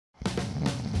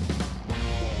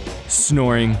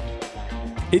Snoring.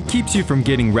 It keeps you from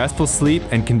getting restful sleep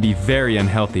and can be very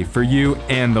unhealthy for you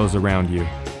and those around you.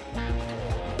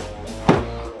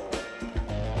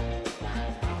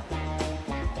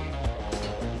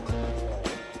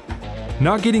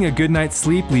 Not getting a good night's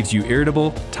sleep leaves you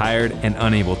irritable, tired, and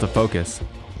unable to focus.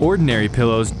 Ordinary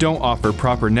pillows don't offer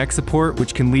proper neck support,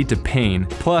 which can lead to pain.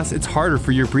 Plus, it's harder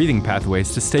for your breathing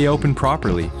pathways to stay open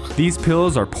properly. These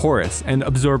pillows are porous and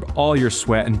absorb all your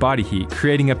sweat and body heat,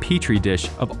 creating a petri dish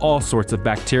of all sorts of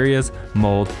bacteria,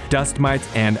 mold, dust mites,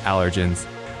 and allergens.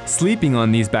 Sleeping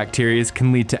on these bacteria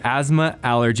can lead to asthma,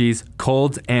 allergies,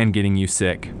 colds, and getting you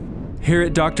sick. Here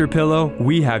at Dr. Pillow,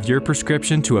 we have your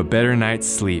prescription to a better night's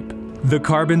sleep. The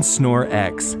Carbon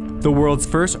SnoreX, the world's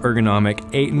first ergonomic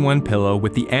 8-in-1 pillow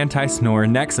with the anti-snore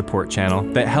neck support channel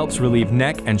that helps relieve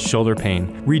neck and shoulder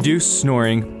pain, reduce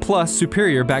snoring, plus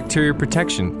superior bacteria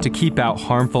protection to keep out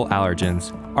harmful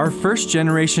allergens. Our first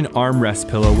generation armrest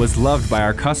pillow was loved by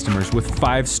our customers with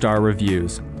 5-star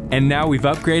reviews. And now we've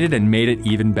upgraded and made it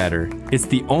even better. It's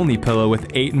the only pillow with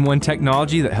 8-in-1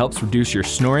 technology that helps reduce your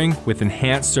snoring with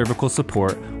enhanced cervical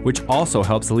support, which also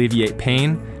helps alleviate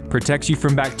pain, protects you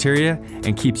from bacteria,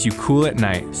 and keeps you cool at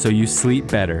night so you sleep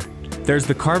better. There's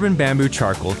the carbon bamboo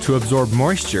charcoal to absorb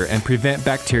moisture and prevent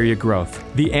bacteria growth.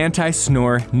 The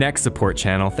anti-snore neck support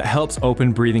channel that helps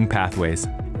open breathing pathways.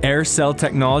 Air cell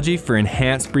technology for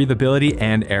enhanced breathability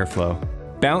and airflow.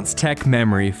 Bounce Tech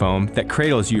memory foam that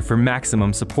cradles you for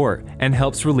maximum support and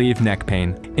helps relieve neck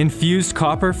pain. Infused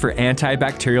copper for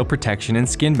antibacterial protection and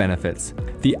skin benefits.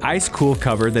 The ice cool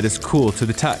cover that is cool to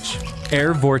the touch.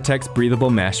 Air Vortex breathable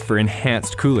mesh for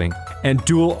enhanced cooling. And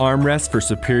dual armrests for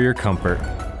superior comfort.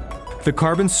 The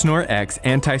Carbon SnoreX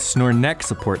anti-snore neck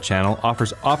support channel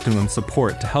offers optimum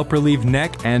support to help relieve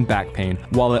neck and back pain,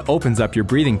 while it opens up your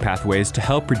breathing pathways to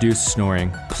help reduce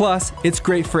snoring. Plus, it's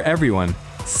great for everyone.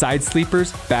 Side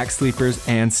sleepers, back sleepers,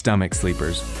 and stomach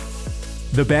sleepers.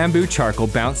 The Bamboo Charcoal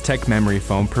Bounce Tech memory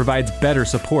foam provides better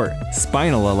support,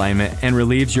 spinal alignment, and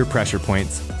relieves your pressure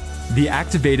points. The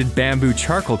activated bamboo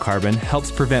charcoal carbon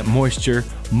helps prevent moisture,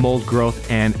 mold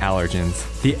growth, and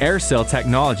allergens. The air cell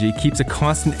technology keeps a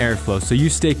constant airflow so you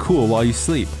stay cool while you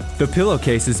sleep. The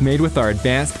pillowcase is made with our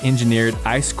advanced engineered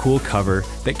ice cool cover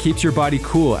that keeps your body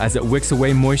cool as it wicks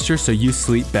away moisture so you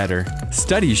sleep better.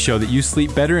 Studies show that you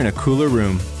sleep better in a cooler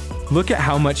room. Look at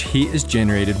how much heat is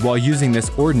generated while using this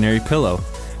ordinary pillow.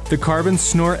 The Carbon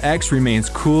SnoreX remains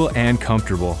cool and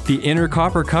comfortable. The inner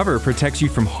copper cover protects you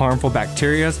from harmful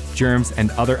bacteria, germs, and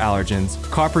other allergens.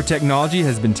 Copper technology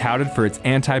has been touted for its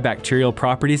antibacterial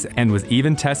properties and was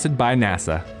even tested by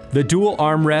NASA. The dual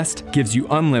armrest gives you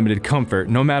unlimited comfort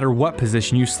no matter what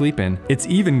position you sleep in. It's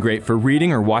even great for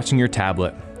reading or watching your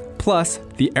tablet. Plus,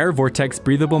 the Air Vortex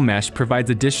breathable mesh provides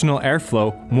additional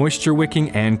airflow, moisture wicking,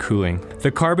 and cooling.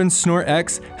 The Carbon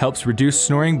SnoreX helps reduce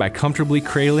snoring by comfortably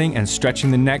cradling and stretching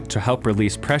the neck to help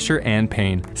release pressure and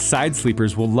pain. Side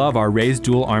sleepers will love our raised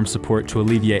dual arm support to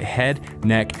alleviate head,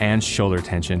 neck, and shoulder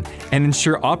tension, and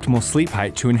ensure optimal sleep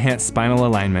height to enhance spinal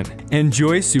alignment.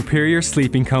 Enjoy superior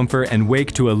sleeping comfort and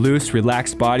wake to a loose,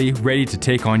 relaxed body ready to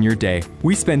take on your day.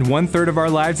 We spend 1/3 of our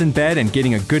lives in bed, and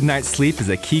getting a good night's sleep is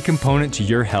a key component to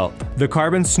your health. The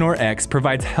Carbon SnoreX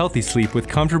provides healthy sleep with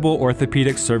comfortable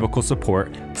orthopedic cervical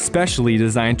support, specially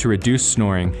designed to reduce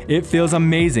snoring. It feels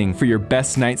amazing for your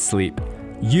best night's sleep.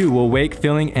 You will wake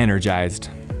feeling energized.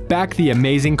 Back the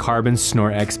amazing Carbon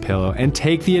SnoreX pillow and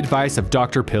take the advice of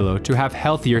Dr. Pillow to have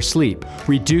healthier sleep,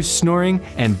 reduce snoring,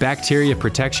 and bacteria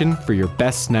protection for your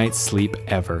best night's sleep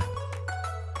ever.